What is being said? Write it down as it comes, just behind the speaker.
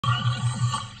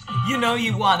You know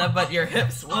you wanna, but your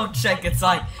hips won't shake. It's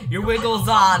like your wiggle's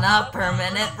on a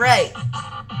permanent break.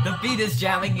 The beat is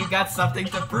jamming, you got something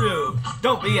to prove.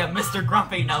 Don't be a Mr.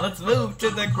 Grumpy, now let's move to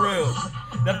the groove.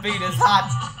 The beat is hot,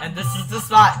 and this is the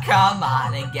spot. Come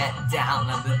on and get down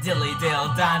on the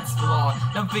Dillydale Dance Floor.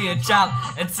 Don't be a chump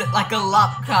and sit like a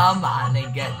lump. Come on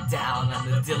and get down on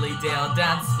the Dillydale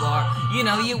Dance Floor. You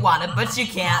know you want it, but you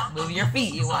can't move your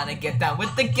feet. You wanna get down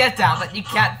with the get down, but you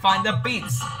can't find the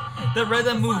beats. The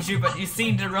rhythm moves you, but you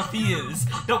seem to refuse.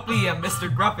 Don't be a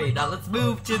Mr. Grumpy, now let's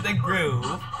move to the groove.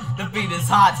 The beat is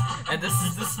hot, and this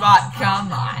is the spot.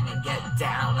 Come on and get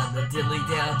down on the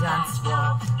Dillydale Dance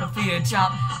Floor. Don't be a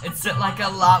chump and sit like a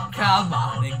lump. Come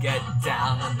on and get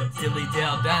down on the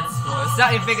Dillydale Dance Floor.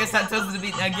 Snap your fingers, touch toes to the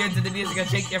beat, now gear to the music and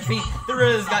shake your feet. The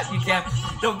rhythm's got you camp.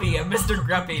 Don't be a Mr.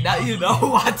 Grumpy, now you know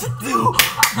what to do.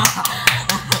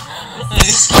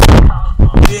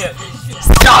 Yeah.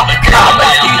 Stop it, come